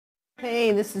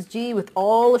Hey, this is G with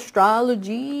All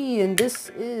Astrology, and this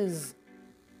is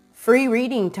free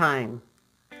reading time.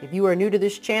 If you are new to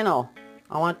this channel,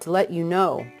 I want to let you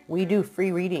know we do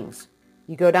free readings.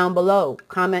 You go down below,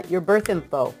 comment your birth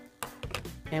info,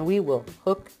 and we will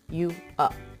hook you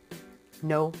up.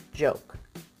 No joke.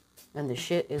 And the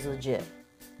shit is legit.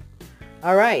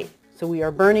 All right, so we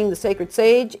are burning the sacred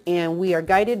sage, and we are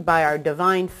guided by our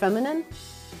divine feminine.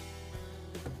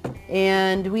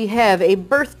 And we have a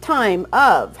birth time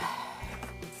of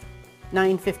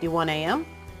 9:51 a.m.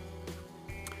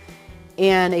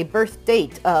 and a birth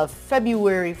date of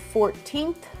February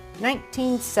 14th,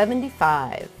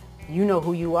 1975. You know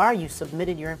who you are. You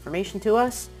submitted your information to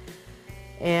us.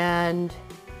 And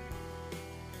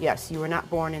yes, you were not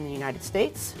born in the United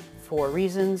States for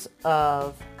reasons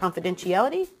of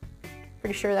confidentiality.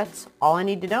 Pretty sure that's all I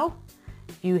need to know.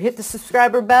 If you hit the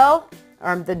subscriber bell,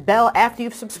 or the bell after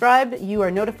you've subscribed, you are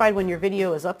notified when your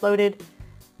video is uploaded.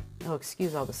 Oh,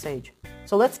 excuse all the sage.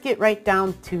 So let's get right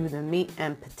down to the meat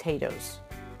and potatoes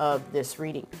of this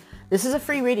reading. This is a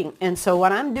free reading, and so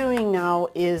what I'm doing now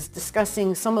is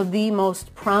discussing some of the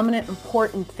most prominent,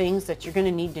 important things that you're going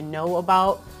to need to know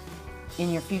about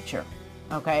in your future,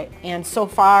 okay? And so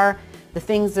far, the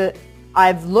things that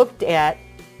I've looked at,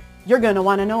 you're going to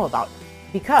want to know about,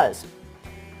 because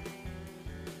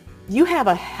you have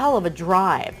a hell of a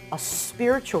drive, a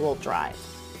spiritual drive.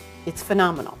 It's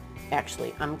phenomenal,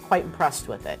 actually. I'm quite impressed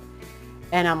with it.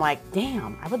 And I'm like,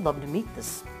 damn, I would love to meet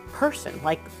this person,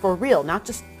 like for real, not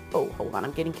just, oh, hold on,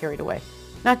 I'm getting carried away.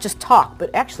 Not just talk,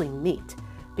 but actually meet.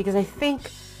 Because I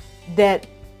think that,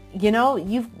 you know,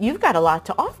 you've got a lot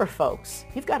to offer folks.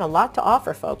 You've got a lot to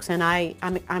offer folks, and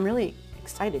I'm really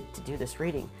excited to do this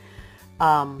reading.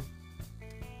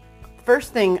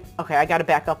 First thing, okay, I got to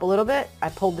back up a little bit. I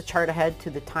pulled the chart ahead to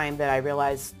the time that I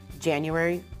realized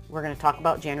January, we're going to talk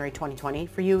about January 2020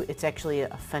 for you. It's actually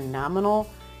a phenomenal,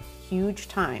 huge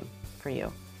time for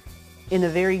you in a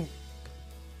very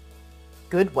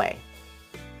good way.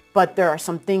 But there are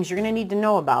some things you're going to need to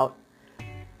know about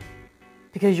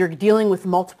because you're dealing with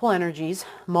multiple energies,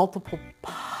 multiple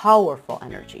powerful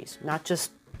energies, not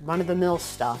just run-of-the-mill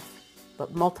stuff,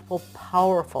 but multiple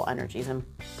powerful energies. And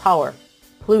power,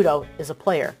 Pluto is a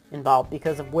player involved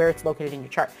because of where it's located in your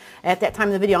chart. At that time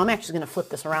of the video, I'm actually going to flip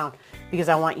this around because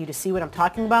I want you to see what I'm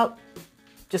talking about.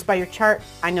 Just by your chart,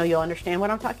 I know you'll understand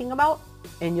what I'm talking about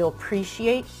and you'll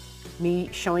appreciate me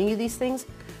showing you these things.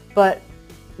 But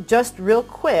just real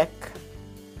quick,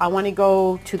 I want to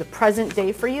go to the present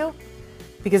day for you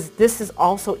because this is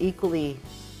also equally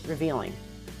revealing,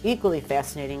 equally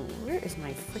fascinating. Where is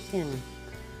my freaking...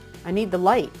 I need the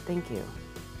light. Thank you.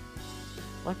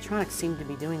 Electronics seem to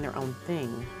be doing their own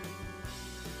thing.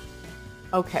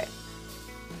 Okay,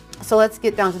 so let's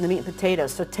get down to the meat and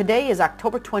potatoes. So today is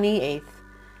October 28th,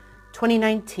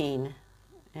 2019,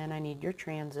 and I need your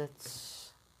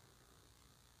transits.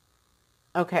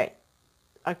 Okay,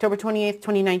 October 28th,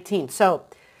 2019. So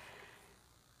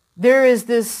there is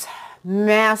this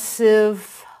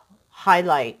massive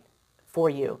highlight for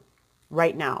you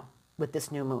right now with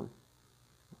this new moon.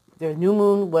 The new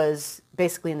moon was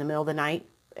basically in the middle of the night,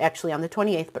 actually on the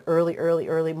 28th, but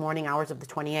early morning hours of the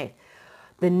 28th.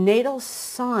 The natal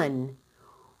sun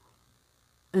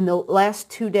in the last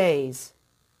 2 days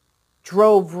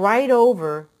drove right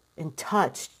over and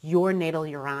touched your natal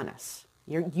Uranus.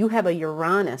 You have a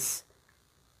Uranus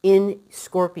in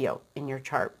Scorpio in your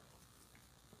chart.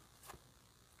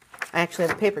 I actually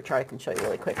have a paper chart I can show you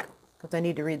really quick because I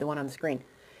need to read the one on the screen.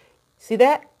 See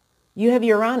that? You have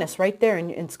Uranus right there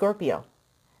in Scorpio.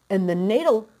 And the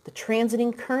natal, the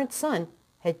transiting current sun,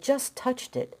 had just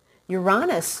touched it.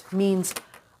 Uranus means,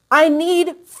 I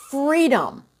need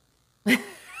freedom.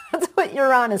 That's what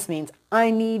Uranus means. I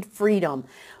need freedom.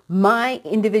 My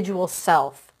individual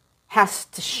self has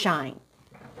to shine.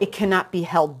 It cannot be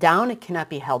held down. It cannot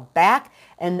be held back.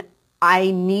 And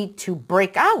I need to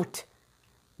break out.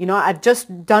 You know, I've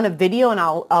just done a video, and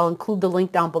I'll include the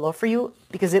link down below for you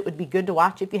because it would be good to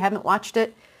watch if you haven't watched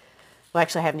it. Well,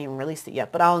 actually, I haven't even released it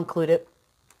yet, but I'll include it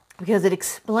because it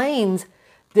explains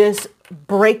this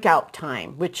breakout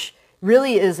time, which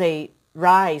really is a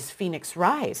rise, Phoenix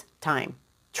rise time.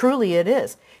 Truly it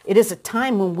is. It is a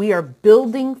time when we are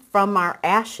building from our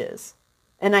ashes.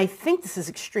 And I think this is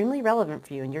extremely relevant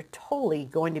for you, and you're totally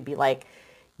going to be like,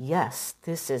 yes,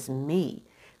 this is me.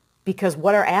 Because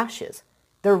what are ashes?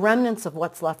 They're remnants of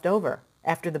what's left over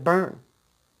after the burn,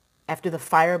 after the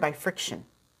fire by friction,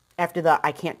 after the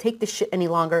I can't take this shit any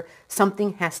longer,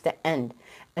 something has to end.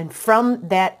 And from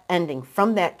that ending,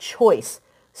 from that choice,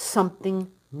 something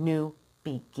new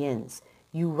begins.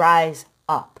 You rise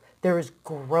up. There is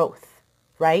growth,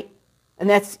 right? And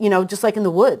that's, just like in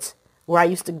the woods where I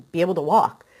used to be able to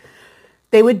walk.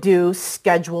 They would do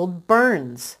scheduled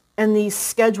burns. And these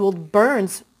scheduled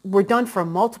burns were done for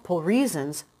multiple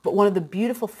reasons. But one of the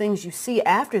beautiful things you see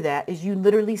after that is you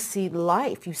literally see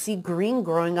life. You see green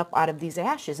growing up out of these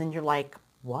ashes. And you're like,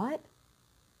 what?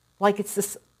 Like it's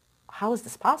this, how is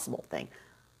this possible thing?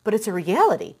 But it's a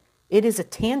reality. It is a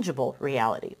tangible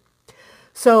reality.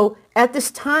 So at this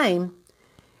time,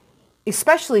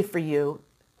 especially for you,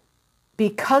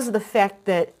 because of the fact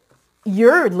that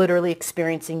you're literally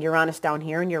experiencing Uranus down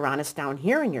here and Uranus down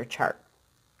here in your chart.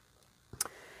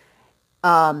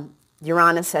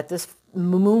 Uranus at this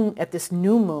moon, at this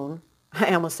new moon,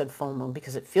 I almost said full moon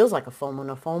because it feels like a full moon.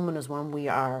 A full moon is when we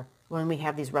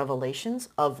have these revelations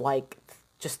of like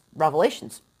just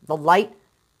revelations. The light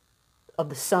of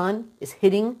the sun is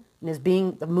hitting and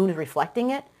the moon is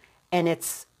reflecting it, and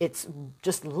it's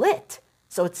just lit.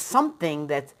 So it's something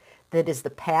that is the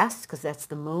past, because that's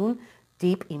the moon,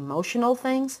 deep emotional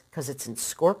things, because it's in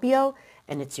Scorpio,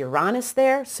 and it's Uranus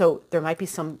there, so there might be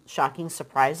some shocking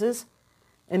surprises.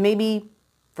 And maybe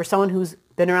for someone who's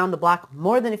been around the block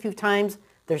more than a few times,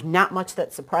 there's not much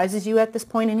that surprises you at this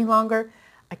point any longer.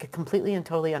 I could completely and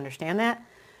totally understand that.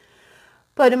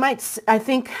 But it might, I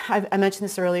think, I mentioned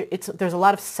this earlier, there's a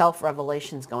lot of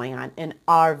self-revelations going on in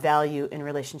our value in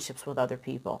relationships with other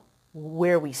people,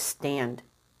 where we stand,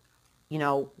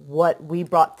 what we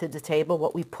brought to the table,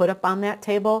 what we put up on that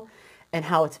table, and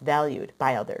how it's valued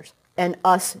by others. And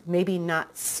us maybe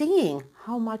not seeing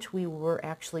how much we were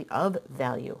actually of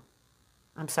value.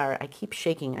 I'm sorry, I keep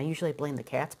shaking. I usually blame the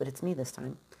cats, but it's me this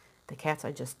time. The cats,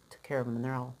 I just took care of them, and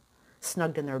they're all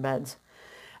snugged in their beds.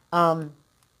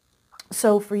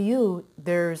 So for you,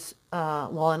 there's, in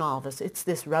all of us, it's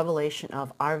this revelation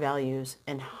of our values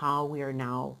and how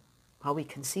we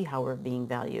can see how we're being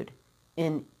valued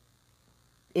in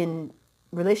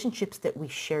relationships that we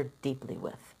share deeply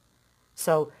with.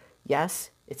 So yes,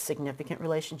 it's significant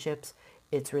relationships.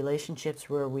 It's relationships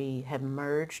where we have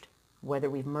merged, whether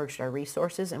we've merged our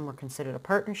resources and we're considered a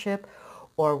partnership,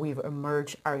 or we've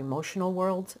merged our emotional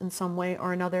worlds in some way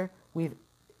or another.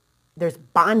 There's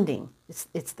bonding.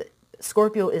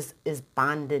 Scorpio is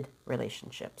bonded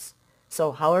relationships.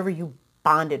 So however you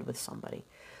bonded with somebody.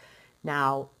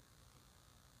 Now,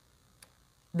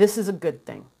 this is a good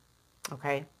thing,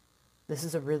 okay? This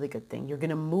is a really good thing. You're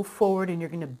going to move forward and you're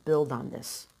going to build on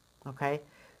this, okay?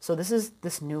 So this is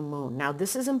this new moon. Now,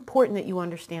 this is important that you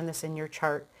understand this in your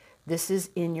chart. This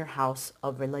is in your house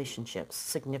of relationships,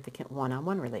 significant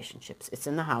one-on-one relationships. It's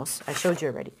in the house. I showed you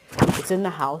already. It's in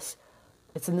the house.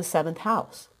 It's in the 7th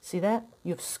house. See that?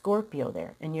 You have Scorpio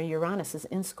there, and your Uranus is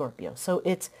in Scorpio. So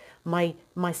it's my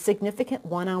significant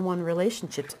one-on-one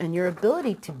relationships and your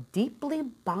ability to deeply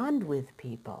bond with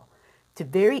people, to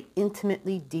very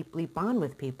intimately, deeply bond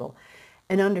with people,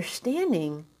 and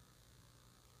understanding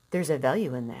there's a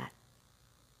value in that.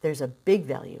 There's a big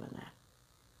value in that.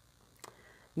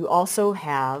 You also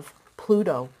have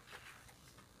Pluto.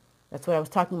 That's what I was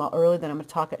talking about earlier, that I'm going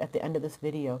to talk at the end of this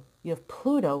video. You have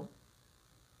Pluto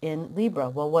in Libra.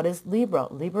 Well, what is Libra?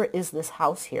 Libra is this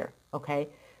house here, okay?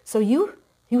 So you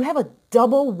have a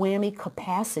double whammy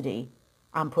capacity,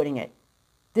 I'm putting it.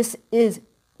 This is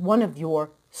one of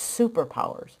your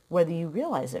superpowers, whether you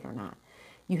realize it or not.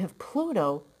 You have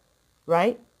Pluto,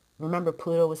 right? Remember,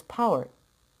 Pluto is power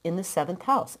in the 7th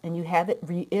house, and you have it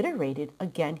reiterated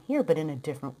again here, but in a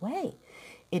different way.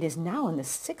 It is now in the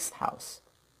 6th house.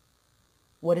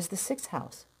 What is the 6th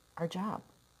house? Our job,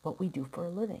 what we do for a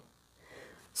living.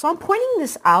 So I'm pointing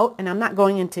this out, and I'm not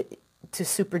going into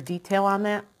super detail on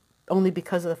that, only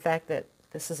because of the fact that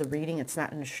this is a reading. It's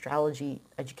not an astrology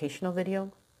educational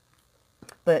video.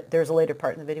 But there's a later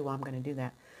part in the video where I'm going to do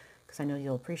that, because I know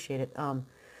you'll appreciate it.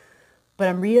 But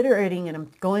I'm reiterating and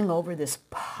I'm going over this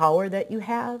power that you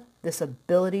have, this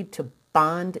ability to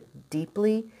bond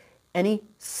deeply. Any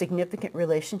significant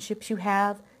relationships you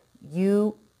have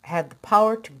the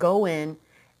power to go in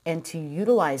and to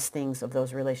utilize things of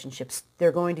those relationships.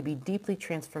 They're going to be deeply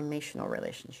transformational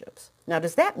relationships. Now,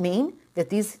 does that mean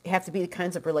that these have to be the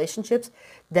kinds of relationships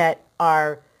that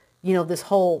are, this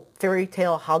whole fairy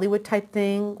tale Hollywood type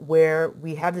thing where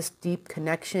we have this deep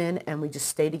connection and we just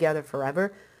stay together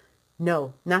forever?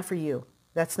 No, not for you.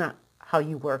 That's not how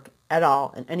you work at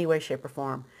all in any way, shape, or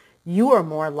form. You are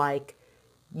more like,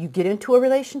 you get into a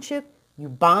relationship, you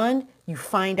bond, you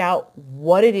find out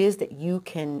what it is that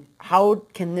how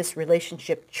can this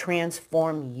relationship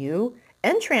transform you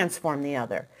and transform the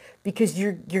other, because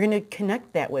you're going to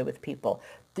connect that way with people.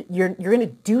 You're going to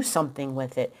do something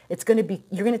with it.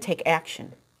 You're going to take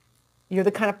action. You're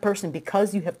the kind of person,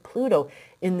 because you have Pluto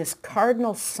in this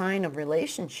cardinal sign of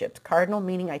relationships, cardinal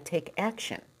meaning I take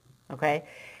action, okay?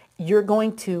 You're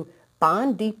going to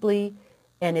bond deeply,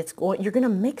 and you're going to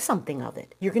make something of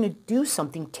it. You're going to do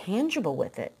something tangible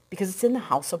with it because it's in the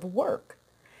house of work.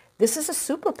 This is a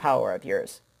superpower of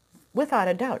yours. Without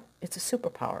a doubt, it's a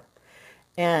superpower.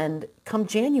 And come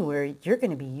January, you're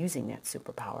going to be using that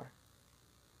superpower.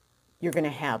 You're going to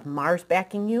have Mars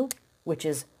backing you, which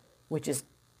is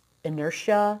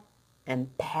inertia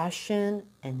and passion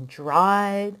and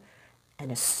drive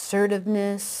and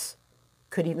assertiveness.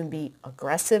 Could even be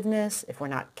aggressiveness if we're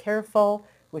not careful,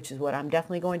 which is what I'm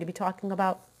definitely going to be talking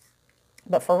about.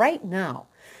 But for right now,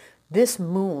 this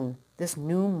moon, this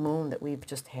new moon that we've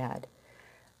just had,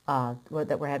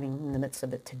 that we're having in the midst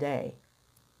of it today,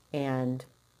 and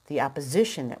the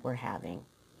opposition that we're having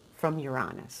from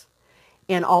Uranus,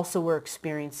 and also we're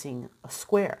experiencing a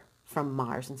square from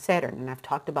Mars and Saturn, and I've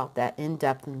talked about that in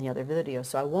depth in the other video,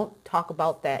 so I won't talk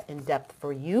about that in depth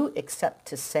for you, except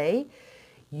to say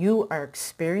you are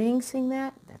experiencing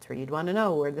that. That's where you'd want to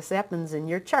know where this happens in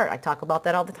your chart. I talk about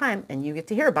that all the time, and you get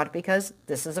to hear about it because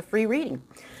this is a free reading.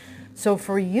 So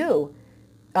for you,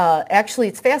 actually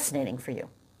it's fascinating for you.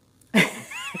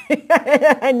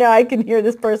 I know, I can hear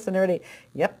this person already.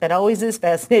 Yep, that always is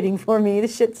fascinating for me.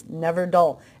 This shit's never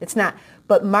dull. It's not.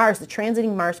 But Mars, the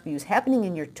transiting Mars for you is happening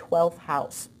in your 12th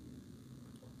house.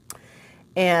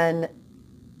 And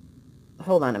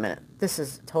hold on a minute. This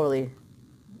is totally,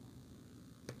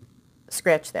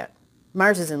 scratch that.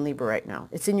 Mars is in Libra right now.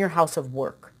 It's in your house of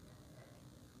work.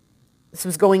 This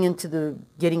was going into the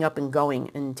getting up and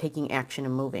going and taking action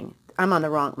and moving. I'm on the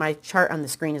wrong, my chart on the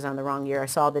screen is on the wrong year. I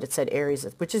saw that it said Aries,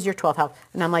 which is your 12th house.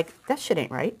 And I'm like, that shit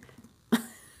ain't right.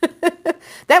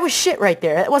 That was shit right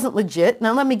there. That wasn't legit.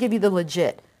 Now let me give you the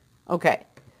legit. Okay.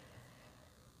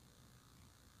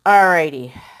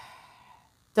 Alrighty.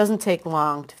 Doesn't take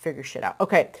long to figure shit out.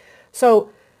 Okay. So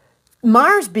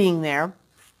Mars being there.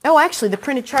 Oh, actually, the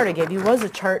printed chart I gave you was a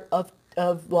chart of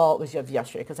well, it was of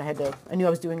yesterday because I knew I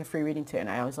was doing a free reading today, and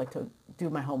I always like to do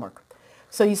my homework.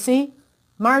 So you see,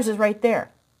 Mars is right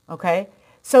there, okay?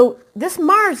 So this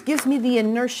Mars gives me the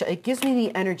inertia, it gives me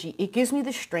the energy, it gives me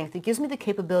the strength, it gives me the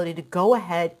capability to go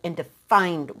ahead and to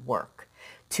find work,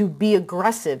 to be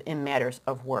aggressive in matters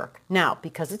of work. Now,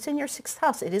 because it's in your 6th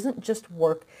house, it isn't just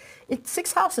work.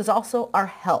 6th house is also our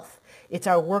health. It's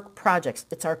our work projects.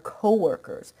 It's our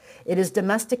coworkers. It is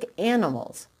domestic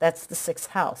animals. That's the 6th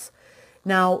house.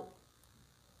 Now,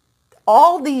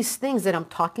 all these things that I'm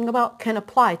talking about can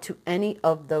apply to any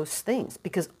of those things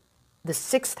because the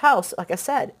 6th house, like I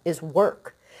said, is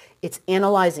work. It's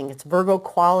analyzing, it's Virgo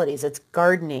qualities, it's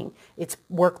gardening, it's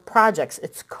work projects,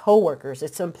 it's coworkers,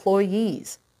 it's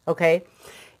employees, okay?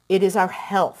 It is our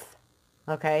health,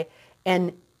 okay?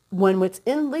 And when it's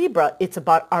in Libra, it's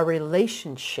about our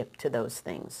relationship to those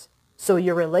things. So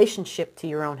your relationship to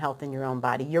your own health and your own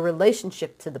body, your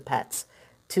relationship to the pets,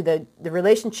 to the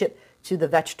relationship to the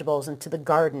vegetables and to the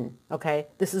garden, okay?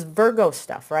 This is Virgo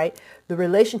stuff, right? The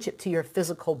relationship to your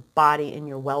physical body and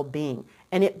your well-being,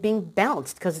 and it being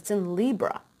balanced because it's in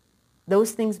Libra.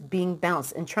 Those things being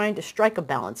balanced and trying to strike a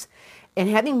balance. And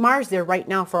having Mars there right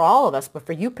now for all of us, but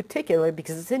for you particularly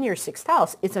because it's in your 6th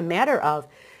house, it's a matter of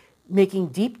making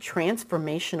deep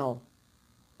transformational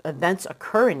events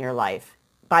occur in your life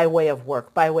by way of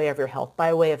work, by way of your health,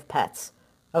 by way of pets,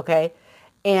 okay?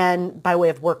 And by way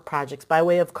of work projects, by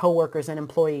way of coworkers and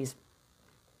employees.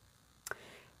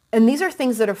 And these are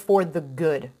things that are for the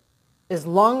good, as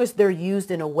long as they're used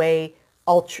in a way,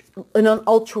 in an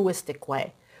altruistic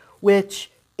way, which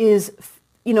is,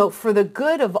 for the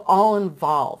good of all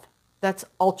involved. That's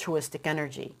altruistic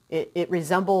energy. It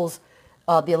resembles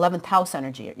the 11th house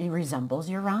energy. It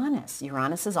resembles Uranus.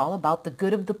 Uranus is all about the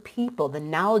good of the people, the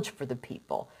knowledge for the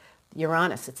people.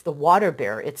 Uranus, it's the water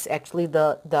bearer. It's actually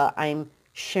I'm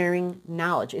sharing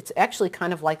knowledge. It's actually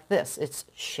kind of like this. It's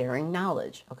sharing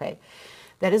knowledge, okay?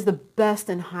 That is the best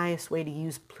and highest way to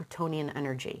use Plutonian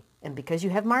energy. And because you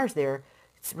have Mars there,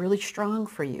 it's really strong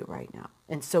for you right now.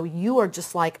 And so you are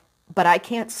just like, but I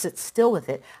can't sit still with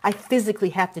it. I physically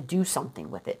have to do something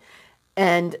with it.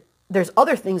 And there's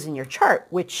other things in your chart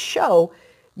which show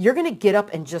you're going to get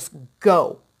up and just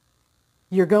go.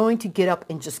 You're going to get up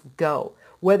and just go.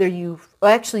 Whether you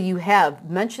have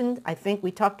mentioned, I think we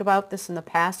talked about this in the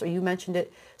past, or you mentioned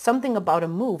it, something about a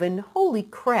move. And holy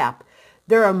crap,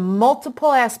 there are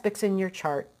multiple aspects in your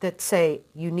chart that say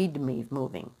you need to be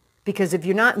moving. Because if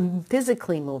you're not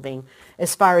physically moving,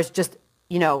 as far as just,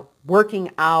 working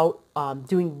out,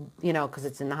 doing, because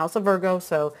it's in the house of Virgo,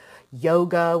 so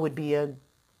yoga would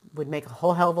make a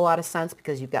whole hell of a lot of sense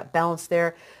because you've got balance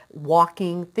there.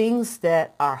 walking, things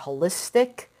that are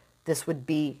holistic. This would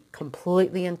be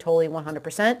completely and totally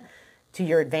 100% to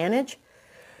your advantage.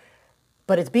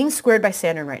 But it's being squared by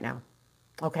Saturn right now,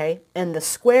 okay? And the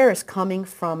square is coming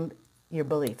from your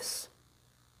beliefs.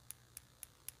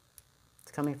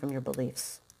 It's coming from your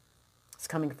beliefs. It's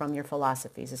coming from your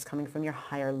philosophies. It's coming from your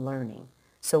higher learning.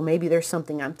 So maybe there's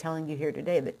something I'm telling you here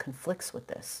today that conflicts with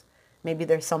this. Maybe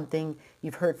there's something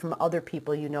you've heard from other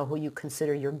people you know who you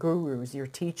consider your gurus, your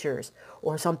teachers,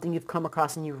 or something you've come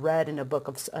across and you've read in a book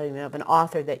of an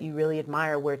author that you really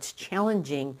admire where it's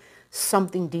challenging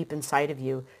something deep inside of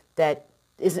you that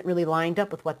isn't really lined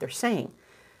up with what they're saying.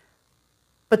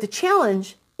 But the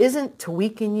challenge isn't to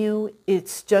weaken you.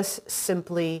 It's just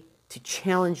simply to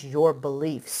challenge your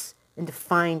beliefs and to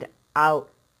find out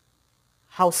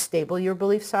how stable your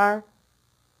beliefs are,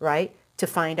 right? To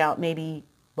find out maybe,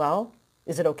 well,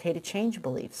 is it okay to change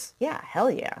beliefs? Yeah, hell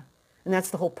yeah. And that's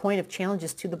the whole point of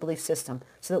challenges to the belief system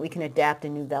so that we can adapt a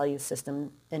new value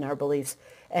system in our beliefs.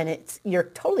 And you're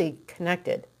totally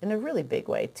connected in a really big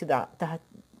way to the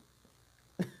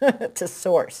to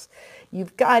source.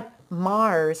 You've got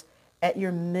Mars at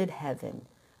your midheaven,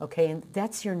 okay? And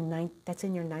that's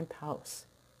in your ninth house.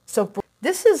 So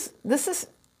that's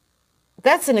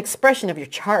an expression of your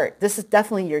chart. This is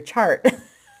definitely your chart.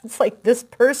 It's like this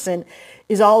person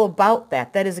is all about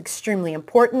that. That is extremely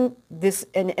important.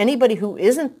 And anybody who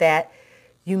isn't that,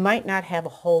 you might not have a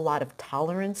whole lot of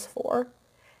tolerance for.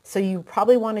 So you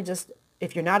probably want to just,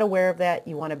 if you're not aware of that,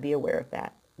 you want to be aware of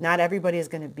that. Not everybody is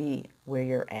going to be where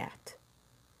you're at.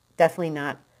 Definitely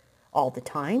not all the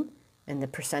time. And the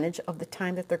percentage of the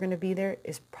time that they're going to be there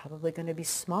is probably going to be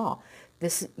small.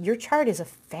 Your chart is a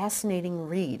fascinating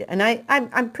read. And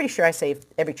I'm pretty sure I say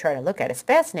every chart I look at is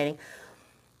fascinating.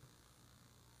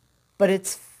 But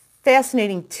it's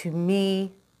fascinating to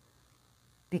me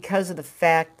because of the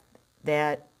fact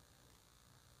that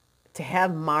to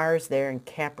have Mars there in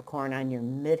Capricorn on your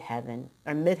midheaven,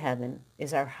 our midheaven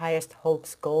is our highest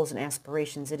hopes, goals, and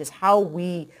aspirations. It is how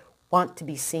we want to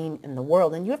be seen in the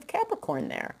world. And you have Capricorn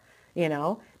there, you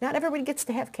know. Not everybody gets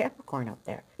to have Capricorn up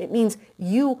there. It means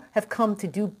you have come to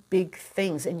do big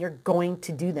things and you're going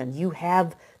to do them. You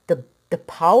have the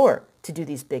power to do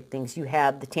these big things. You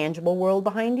have the tangible world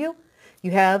behind you.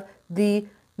 You have the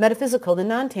metaphysical, the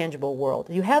non-tangible world.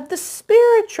 You have the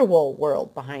spiritual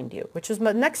world behind you, which is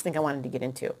the next thing I wanted to get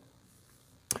into.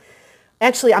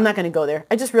 Actually, I'm not going to go there.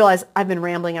 I just realized I've been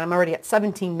rambling and I'm already at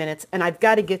 17 minutes and I've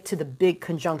got to get to the big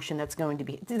conjunction that's going to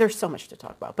be. There's so much to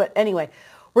talk about. But anyway,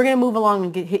 we're going to move along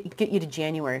and get you to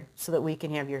January so that we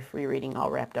can have your free reading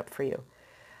all wrapped up for you.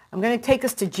 I'm going to take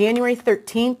us to January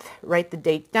 13th. Write the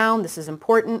date down. This is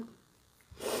important.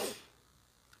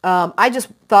 I just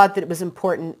thought that it was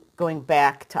important going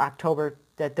back to October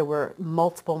that there were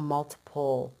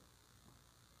multiple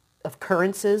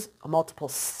occurrences, multiple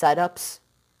setups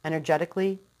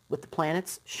energetically with the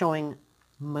planets showing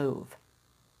move.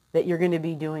 That you're going to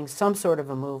be doing some sort of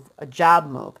a move, a job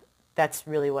move. That's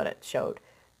really what it showed.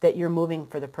 That you're moving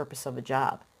for the purpose of a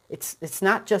job. It's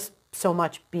not just so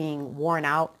much being worn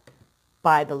out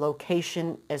by the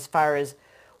location as far as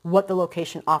what the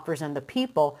location offers and the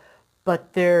people,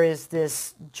 but there is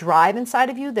this drive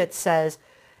inside of you that says,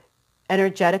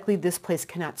 energetically, this place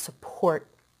cannot support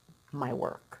my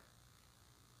work.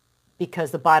 Because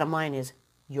the bottom line is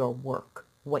your work,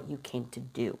 what you came to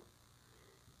do.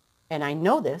 And I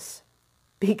know this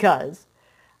because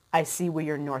I see where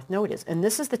your North Node is. And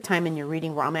this is the time in your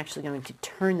reading where I'm actually going to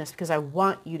turn this because I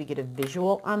want you to get a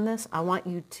visual on this. I want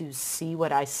you to see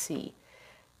what I see.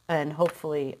 And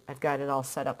hopefully I've got it all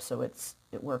set up so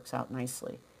it works out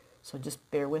nicely. So just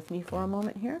bear with me for a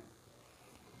moment here.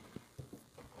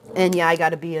 And yeah, I got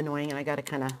to be annoying and I got to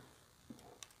kind of,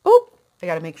 I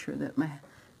got to make sure that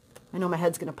I know my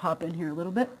head's going to pop in here a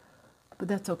little bit, but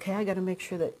that's okay. I got to make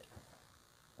sure that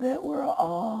we're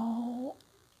all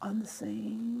on the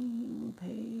same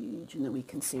page and that we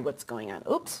can see what's going on.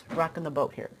 Oops, rocking the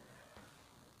boat here.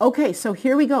 Okay, so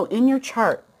here we go. In your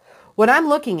chart, what I'm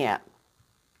looking at,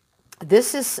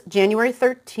 this is January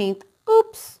 13th.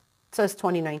 Oops. It says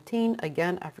 2019.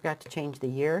 Again, I forgot to change the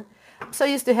year. I'm so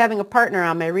used to having a partner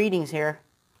on my readings here.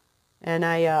 And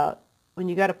when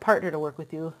you got a partner to work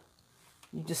with you,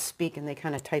 you just speak and they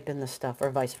kind of type in the stuff, or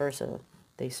vice versa.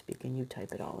 They speak and you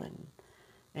type it all in.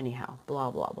 Anyhow,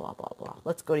 blah, blah, blah, blah, blah.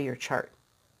 Let's go to your chart.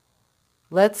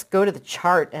 Let's go to the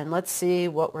chart and let's see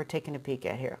what we're taking a peek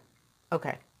at here.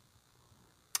 Okay.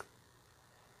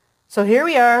 So here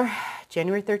we are,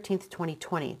 January 13th,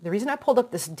 2020. The reason I pulled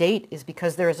up this date is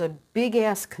because there is a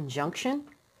big-ass conjunction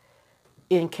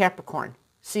in Capricorn.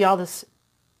 See all this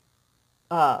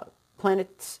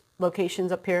planets,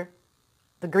 locations up here?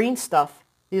 The green stuff,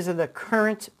 these are the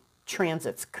current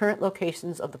transits, current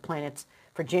locations of the planets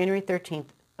for January 13th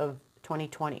of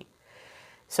 2020.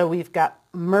 So we've got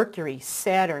Mercury,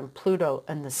 Saturn, Pluto,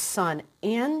 and the Sun,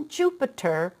 and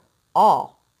Jupiter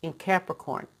all in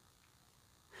Capricorn.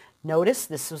 Notice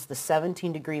this was the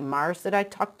 17-degree Mars that I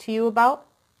talked to you about.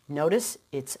 Notice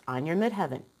it's on your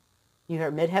midheaven.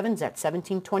 Your midheaven's at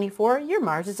 1724. Your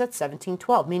Mars is at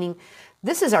 1712, meaning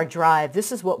this is our drive.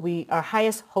 This is what our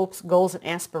highest hopes, goals, and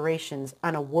aspirations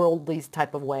on a worldly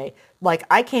type of way. Like,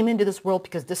 I came into this world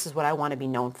because this is what I want to be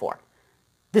known for.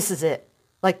 This is it.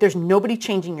 Like, there's nobody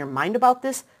changing your mind about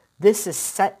this. This is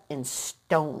set in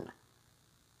stone.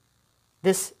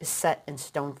 This is set in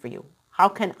stone for you. How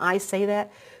can I say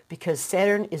that? Because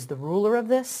Saturn is the ruler of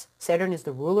this. Saturn is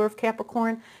the ruler of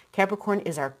Capricorn. Capricorn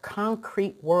is our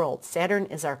concrete world. Saturn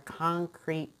is our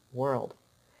concrete world.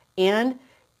 And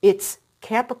it's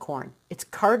Capricorn. It's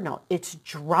cardinal. It's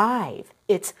drive.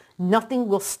 It's nothing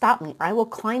will stop me. I will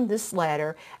climb this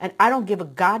ladder, and I don't give a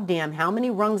goddamn how many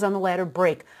rungs on the ladder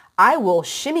break. I will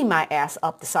shimmy my ass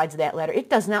up the sides of that ladder. It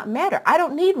does not matter. I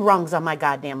don't need rungs on my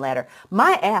goddamn ladder.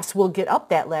 My ass will get up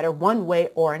that ladder one way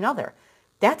or another.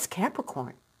 That's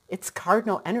Capricorn. It's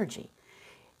cardinal energy.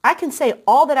 I can say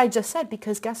all that I just said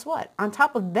because guess what? On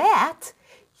top of that,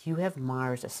 you have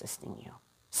Mars assisting you.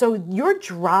 So your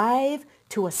drive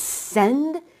to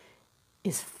ascend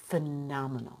is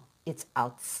phenomenal. It's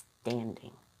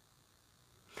outstanding.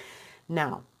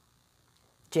 Now,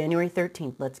 January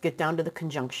 13th, let's get down to the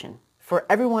conjunction. For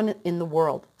everyone in the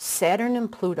world, Saturn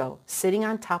and Pluto sitting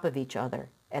on top of each other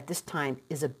at this time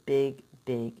is a big,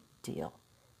 big deal.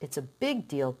 It's a big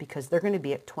deal because they're going to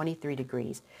be at 23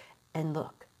 degrees. And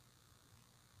look,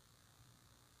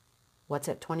 what's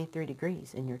at 23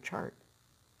 degrees in your chart?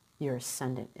 Your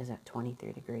ascendant is at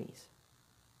 23 degrees.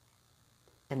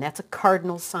 And that's a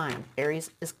cardinal sign.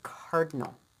 Aries is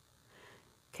cardinal.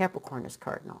 Capricorn is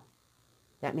cardinal.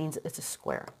 That means it's a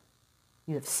square.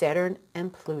 You have Saturn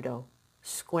and Pluto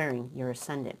squaring your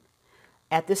ascendant.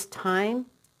 At this time,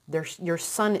 your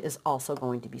sun is also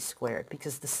going to be squared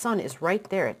because the sun is right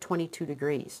there at 22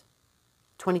 degrees.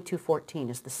 2214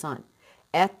 is the sun.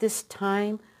 At this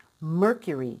time,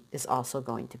 Mercury is also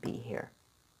going to be here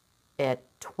at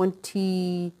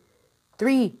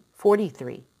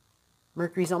 2343.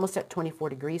 Mercury's almost at 24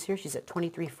 degrees here. She's at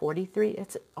 2343.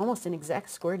 It's almost an exact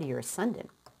square to your ascendant.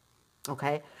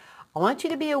 Okay? I want you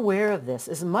to be aware of this.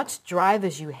 As much drive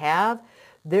as you have,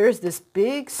 there's this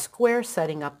big square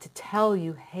setting up to tell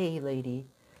you, hey lady,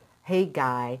 hey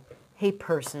guy, hey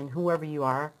person, whoever you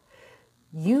are,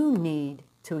 you need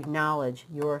to acknowledge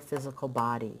your physical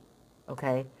body,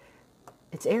 okay?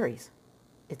 It's Aries.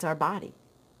 It's our body.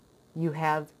 You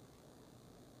have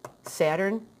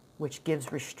Saturn, which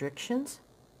gives restrictions,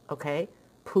 okay?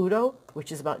 Pluto,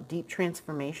 which is about deep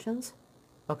transformations,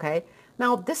 okay?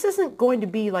 Now, this isn't going to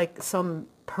be like some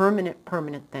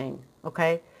permanent thing,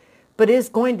 okay? But it is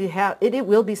going to have, it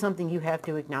will be something you have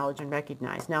to acknowledge and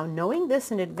recognize. Now, knowing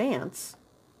this in advance,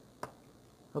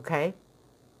 okay,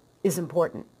 is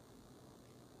important.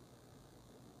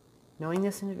 Knowing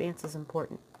this in advance is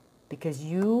important because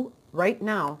you, right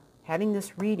now, having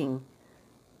this reading,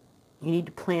 you need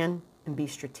to plan and be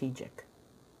strategic,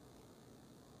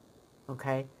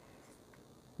 okay?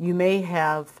 You may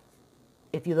have,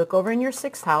 if you look over in your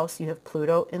 6th house, you have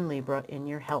Pluto and Libra in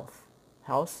your health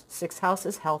house. 6th house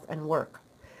is health and work.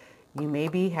 You may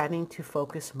be having to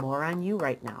focus more on you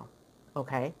right now,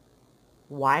 okay?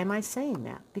 Why am I saying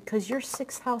that? Because your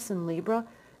 6th house in Libra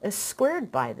is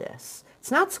squared by this. It's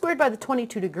not squared by the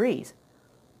 22 degrees,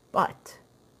 but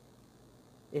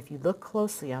if you look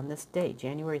closely on this day,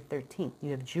 January 13th,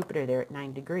 you have Jupiter there at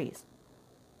 9 degrees,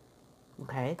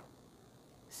 okay?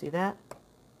 See that?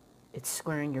 It's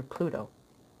squaring your Pluto.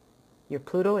 Your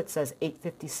Pluto, it says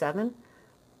 857.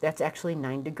 That's actually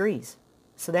 9 degrees.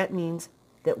 So that means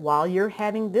that while you're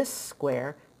having this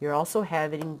square, you're also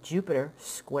having Jupiter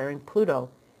squaring Pluto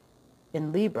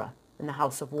in Libra, in the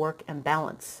house of work and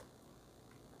balance.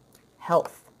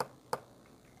 Health.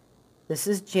 This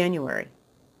is January.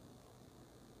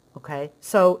 Okay?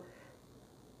 So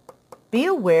be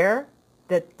aware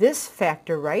that this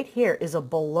factor right here is a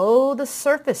below the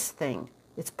surface thing.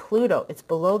 It's Pluto. It's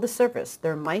below the surface.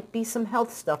 There might be some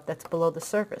health stuff that's below the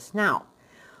surface. Now,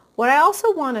 what I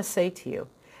also want to say to you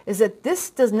is that this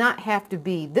does not have to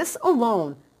be, this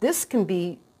alone, this can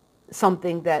be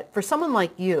something that for someone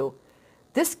like you,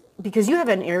 this, because you have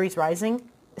an Aries rising,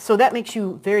 so that makes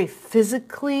you very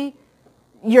physically,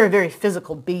 you're a very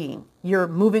physical being. You're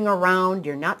moving around,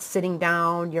 you're not sitting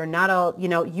down, you're not a,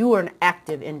 you are an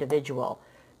active individual,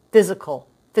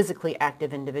 physically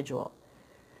active individual.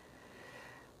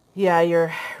 Yeah,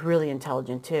 you're really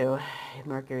intelligent too.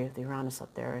 Mercury with Uranus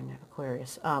up there in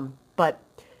Aquarius. But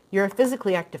you're a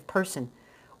physically active person.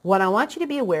 What I want you to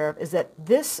be aware of is that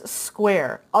this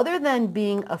square, other than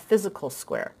being a physical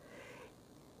square,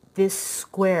 this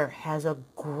square has a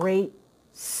great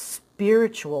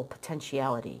spiritual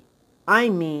potentiality. I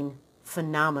mean,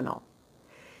 phenomenal.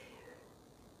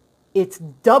 It's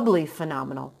doubly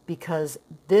phenomenal because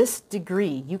this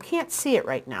degree, you can't see it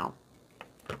right now.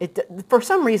 For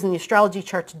some reason, the astrology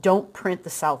charts don't print the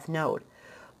south node.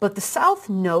 But the south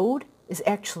node is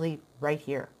actually right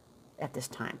here at this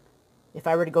time. If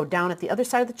I were to go down at the other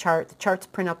side of the charts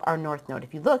print up our north node.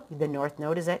 If you look, the north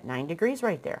node is at 9 degrees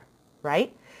right there,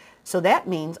 right? So that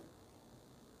means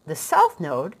the south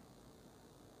node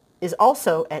is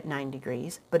also at 9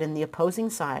 degrees, but in the opposing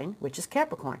sign, which is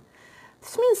Capricorn.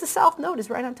 This means the south node is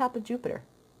right on top of Jupiter.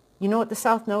 You know what the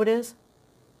south node is?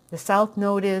 The south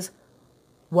node is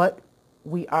what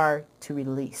we are to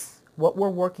release, what we're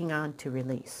working on to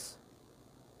release.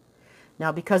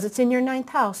 Now, because it's in your ninth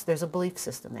house, there's a belief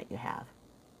system that you have,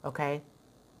 okay?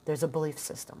 There's a belief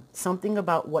system, something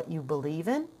about what you believe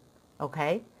in,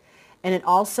 okay? And it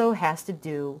also has to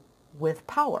do with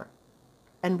power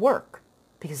and work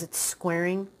because it's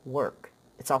squaring work.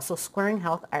 It's also squaring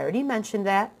health. I already mentioned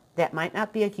that. That might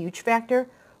not be a huge factor,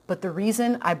 but the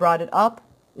reason I brought it up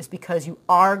is because you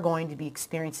are going to be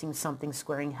experiencing something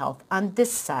squaring health on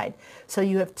this side. So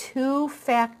you have two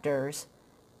factors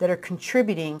that are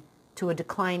contributing to a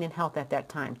decline in health at that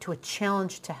time, to a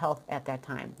challenge to health at that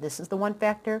time. This is the one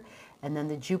factor, and then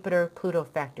the Jupiter-Pluto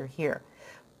factor here.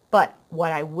 But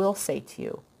what I will say to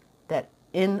you, that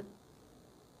in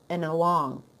and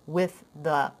along with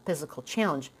the physical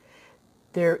challenge,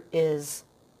 there is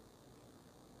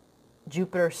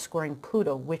Jupiter squaring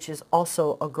Pluto, which is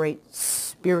also a great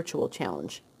spiritual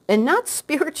challenge. And not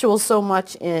spiritual so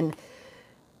much in,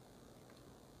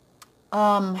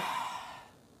 the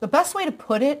best way to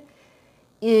put it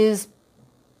is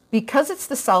because it's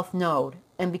the south node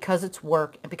and because it's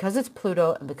work and because it's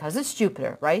Pluto and because it's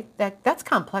Jupiter, right? That's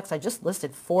complex. I just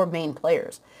listed 4 main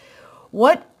players.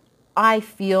 What I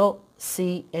feel,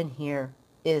 see, and hear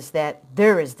is that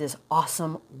there is this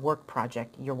awesome work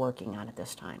project you're working on at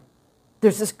this time.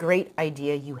 There's this great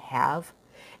idea you have,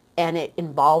 and it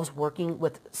involves working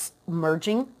with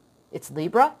merging. It's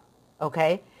Libra,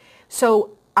 okay?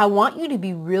 So I want you to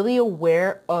be really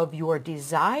aware of your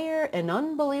desire and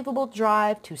unbelievable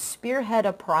drive to spearhead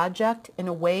a project in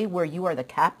a way where you are the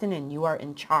captain and you are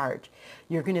in charge.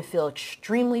 You're going to feel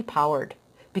extremely powered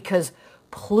because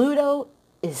Pluto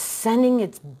is sending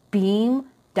its beam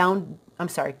down.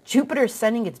 Jupiter is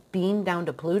sending its beam down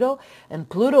to Pluto, and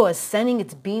Pluto is sending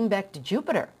its beam back to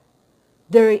Jupiter.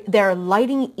 They're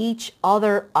lighting each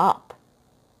other up.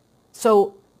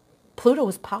 So Pluto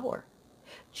is power.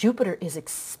 Jupiter is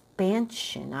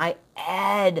expansion. I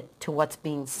add to what's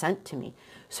being sent to me.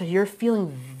 So you're feeling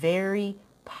very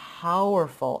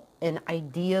powerful in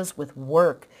ideas with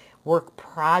work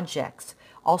projects.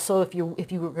 Also, if you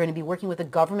were going to be working with the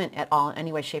government at all in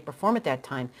any way, shape, or form at that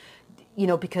time, you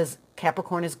know, because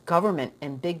Capricorn is government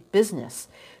and big business.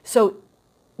 So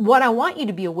what I want you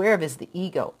to be aware of is the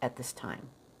ego at this time.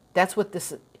 That's what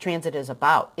this transit is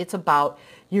about. It's about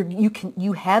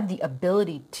you have the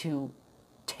ability to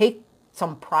take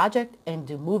some project and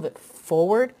to move it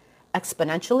forward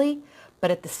exponentially,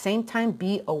 but at the same time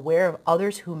be aware of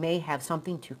others who may have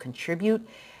something to contribute,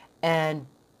 and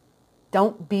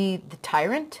don't be the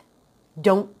tyrant.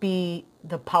 Don't be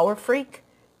the power freak.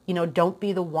 You know, don't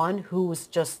be the one who's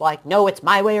just like, no, it's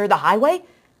my way or the highway.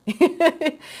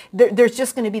 There's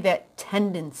just going to be that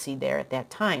tendency there at that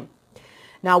time.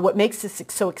 Now, what makes this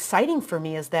so exciting for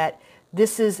me is that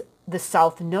this is the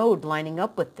south node lining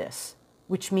up with this,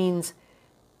 which means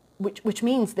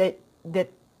that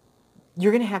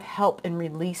you're going to have help in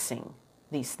releasing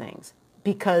these things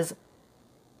because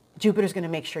Jupiter's going to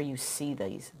make sure you see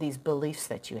these beliefs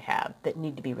that you have that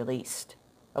need to be released,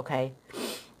 okay?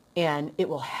 And it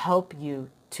will help you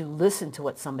to listen to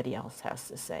what somebody else has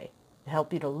to say,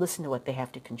 help you to listen to what they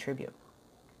have to contribute.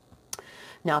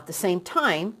 Now, at the same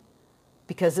time,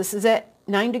 because this is at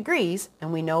 9 degrees,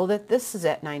 and we know that this is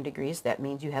at 9 degrees, that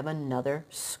means you have another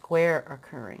square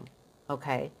occurring,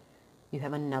 okay? You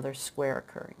have another square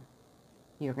occurring.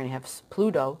 You're going to have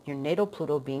Pluto, your natal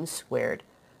Pluto, being squared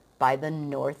by the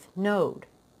north node,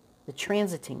 the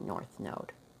transiting north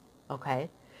node, okay?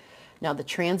 Now, the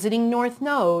transiting north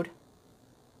node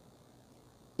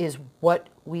is what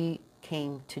we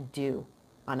came to do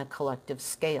on a collective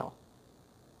scale,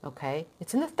 okay?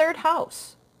 It's in the 3rd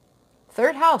house.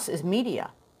 3rd house is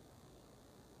media.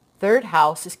 3rd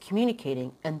house is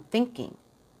communicating and thinking.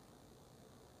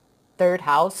 third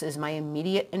house is my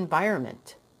immediate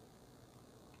environment.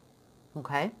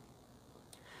 Okay?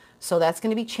 So that's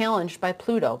going to be challenged by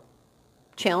Pluto.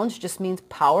 Challenge just means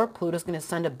power. Pluto's going to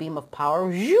send a beam of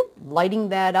power, lighting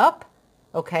that up.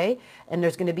 Okay? And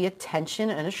there's going to be a tension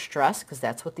and a stress because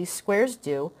that's what these squares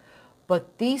do.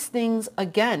 But these things,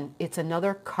 again, it's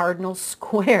another cardinal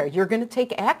square. You're going to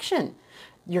take action.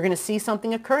 You're going to see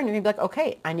something occur and you're going to be like,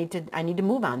 okay, I need to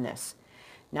move on this.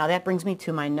 Now that brings me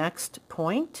to my next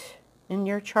point in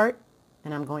your chart,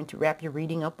 and I'm going to wrap your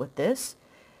reading up with this.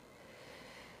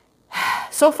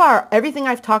 So far, everything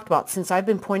I've talked about since I've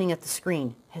been pointing at the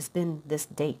screen has been this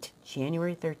date,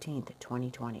 January 13th,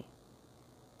 2020.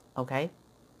 Okay?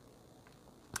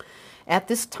 At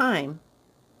this time,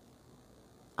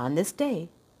 on this day,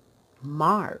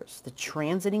 Mars, the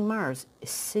transiting Mars, is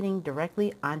sitting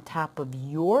directly on top of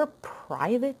your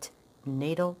private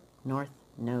natal north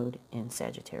node in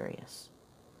Sagittarius.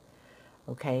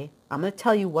 Okay? I'm going to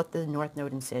tell you what the north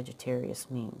node in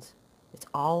Sagittarius means. It's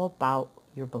all about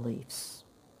your beliefs.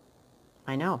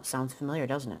 I know, sounds familiar,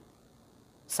 doesn't it?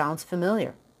 Sounds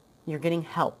familiar. You're getting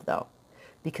help, though,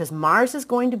 because Mars is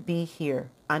going to be here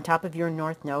on top of your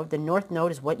north node. The north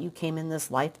node is what you came in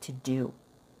this life to do.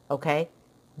 Okay?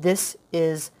 This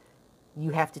is,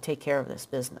 you have to take care of this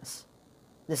business.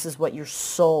 This is what your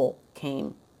soul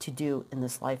came to do in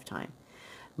this lifetime.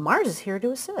 Mars is here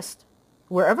to assist.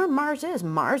 Wherever Mars is,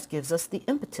 Mars gives us the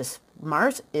impetus.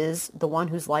 Mars is the one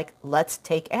who's like, let's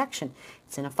take action.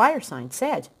 It's in a fire sign,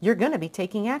 Sag. You're going to be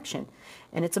taking action.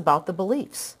 And it's about the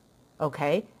beliefs,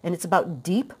 okay? And it's about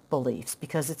deep beliefs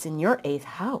because it's in your 8th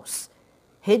house.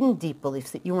 Hidden deep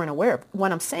beliefs that you weren't aware of.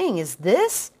 What I'm saying is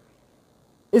this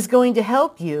is going to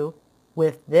help you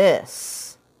with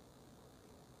this.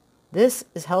 This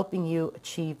is helping you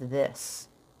achieve this.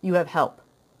 You have help,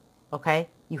 okay?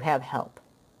 You have help.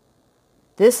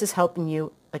 This is helping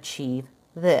you achieve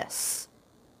this.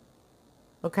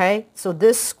 Okay? So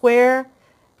this square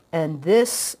and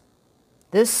this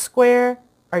square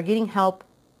are getting help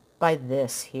by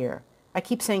this here. I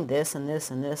keep saying this and this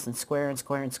and this and square and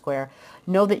square and square.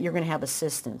 Know that you're going to have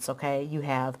assistance, okay? You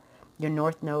have your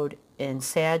north node in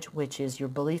Sag, which is your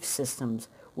belief systems,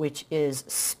 which is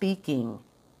speaking.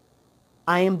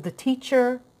 I am the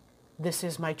teacher. This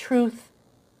is my truth,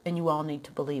 and you all need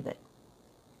to believe it.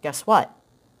 Guess what?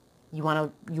 You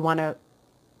want to,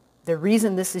 the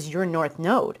reason this is your north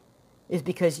node is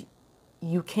because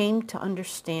you came to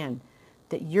understand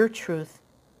that your truth,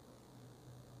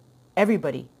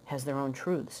 everybody has their own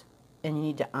truths, and you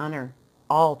need to honor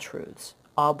all truths,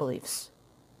 all beliefs.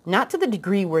 Not to the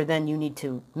degree where then you need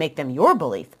to make them your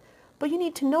belief, but you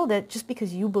need to know that just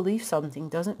because you believe something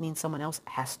doesn't mean someone else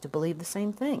has to believe the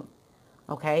same thing.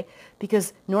 Okay?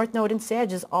 Because North Node in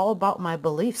Sag is all about my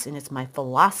beliefs, and it's my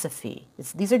philosophy.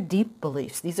 These are deep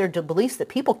beliefs. These are the beliefs that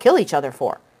people kill each other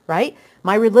for, right?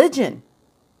 My religion,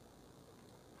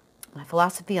 my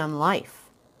philosophy on life,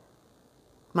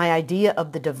 my idea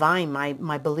of the divine,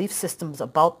 my belief systems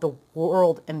about the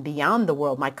world and beyond the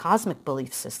world, my cosmic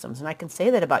belief systems. And I can say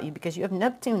that about you because you have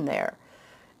Neptune there.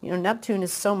 You know, Neptune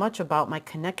is so much about my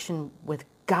connection with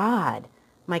God,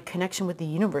 my connection with the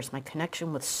universe, my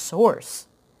connection with Source.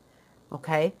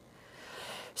 Okay?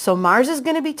 So Mars is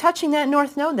going to be touching that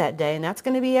North Node that day, and that's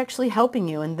going to be actually helping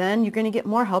you. And then you're going to get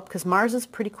more help because Mars is a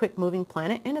pretty quick moving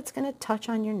planet, and it's going to touch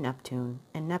on your Neptune.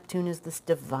 And Neptune is this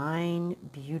divine,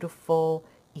 beautiful,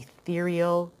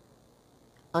 ethereal,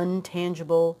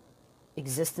 untangible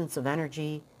existence of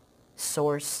energy,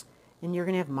 source. And you're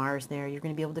going to have Mars there. You're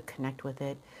going to be able to connect with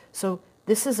it. So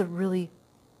this is a really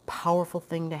powerful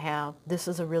thing to have. This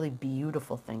is a really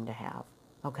beautiful thing to have.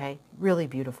 Okay? Really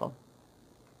beautiful.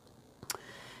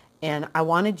 And I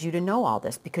wanted you to know all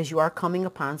this because you are coming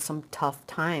upon some tough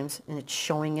times, and it's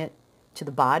showing it to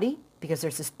the body because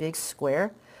there's this big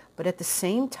square. But at the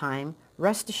same time,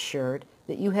 rest assured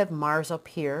that you have Mars up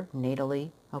here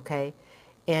natally, okay?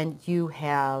 And you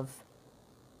have,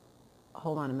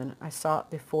 hold on a minute, I saw it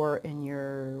before in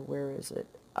your, where is it?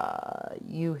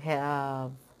 You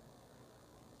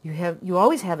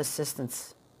always have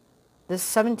assistance. This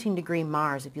 17-degree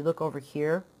Mars, if you look over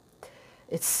here,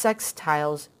 it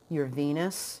sextiles your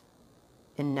Venus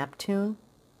in Neptune.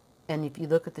 And if you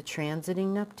look at the transiting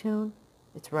Neptune,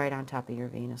 it's right on top of your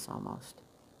Venus almost.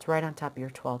 It's right on top of your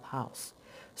 12th house.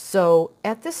 So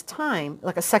at this time,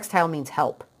 like a sextile means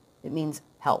help. It means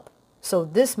help. So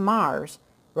this Mars,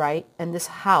 right, and this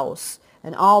house,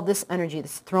 and all this energy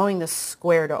that's throwing this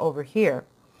square to over here,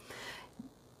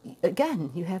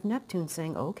 again, you have Neptune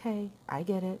saying, okay, I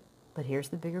get it, but here's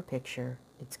the bigger picture.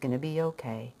 It's going to be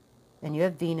okay. And you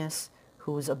have Venus,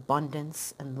 who is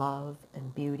abundance and love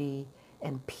and beauty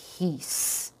and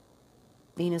peace.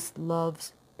 Venus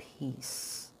loves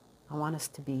peace. I want us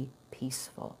to be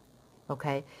peaceful,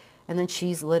 okay? And then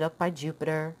she's lit up by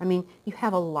Jupiter. I mean, you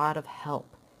have a lot of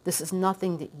help. This is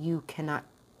nothing that you cannot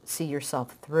see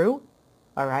yourself through,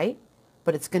 all right?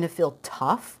 But it's going to feel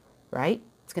tough, right?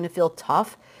 It's going to feel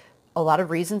tough. A lot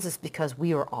of reasons is because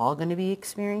we are all going to be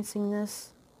experiencing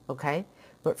this, okay?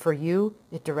 But for you,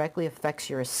 it directly affects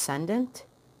your ascendant,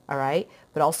 all right?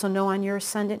 But also know on your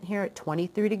ascendant here at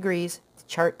 23 degrees, the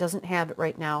chart doesn't have it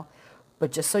right now,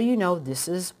 but just so you know, this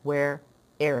is where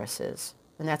Aries is.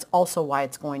 And that's also why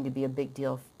it's going to be a big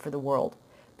deal for the world.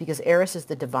 Because Aries is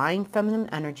the divine feminine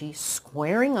energy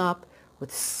squaring up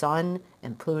with Sun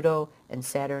and Pluto and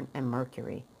Saturn and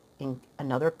Mercury in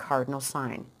another cardinal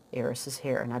sign. Aries is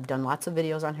here. And I've done lots of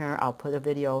videos on her. I'll put a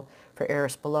video for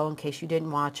Aries below in case you didn't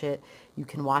watch it. You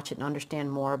can watch it and understand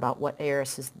more about what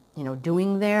Aries is,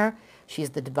 doing there. She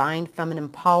is the divine feminine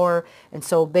power. And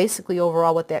so basically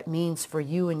overall what that means for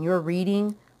you and your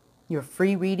reading, your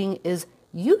free reading, is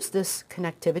use this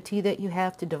connectivity that you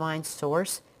have to divine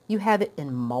source. You have it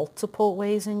in multiple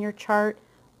ways in your chart.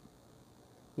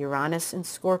 Uranus and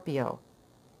Scorpio.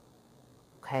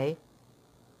 Okay?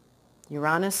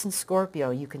 Uranus and Scorpio.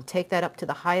 You can take that up to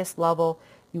the highest level.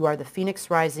 You are the Phoenix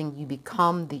rising. You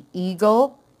become the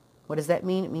eagle. What does that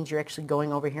mean? It means you're actually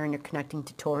going over here and you're connecting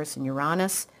to Taurus and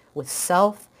Uranus with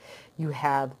self. You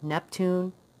have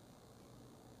Neptune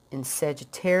in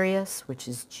Sagittarius, which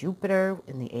is Jupiter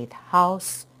in the 8th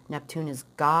house. Neptune is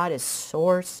God, is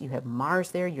source. You have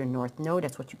Mars there, your north node.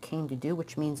 That's what you came to do,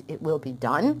 which means it will be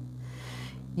done.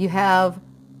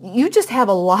 You just have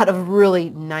a lot of really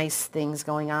nice things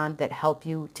going on that help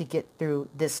you to get through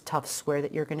this tough square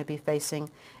that you're going to be facing.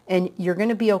 And you're going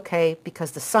to be okay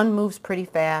because the sun moves pretty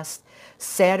fast.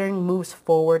 Saturn moves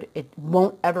forward. It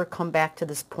won't ever come back to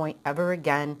this point ever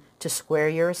again to square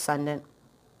your ascendant.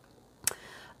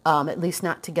 At least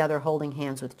not together holding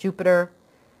hands with Jupiter.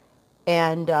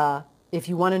 And if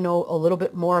you want to know a little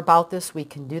bit more about this, we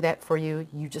can do that for you.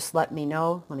 You just let me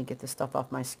know. Let me get this stuff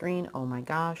off my screen. Oh my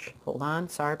gosh. Hold on.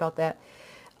 Sorry about that.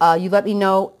 You let me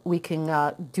know. We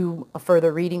can do a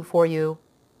further reading for you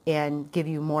and give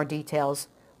you more details.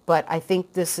 But I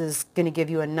think this is going to give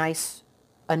you a nice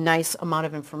amount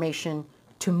of information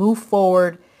to move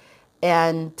forward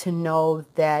and to know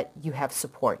that you have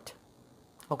support.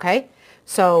 Okay?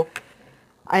 So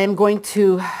I am going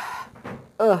to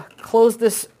close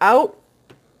this out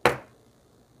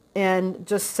and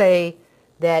just say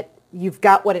that you've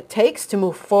got what it takes to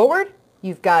move forward.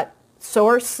 You've got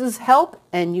sources help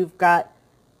and you've got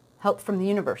help from the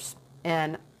universe.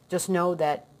 And just know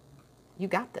that you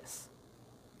got this.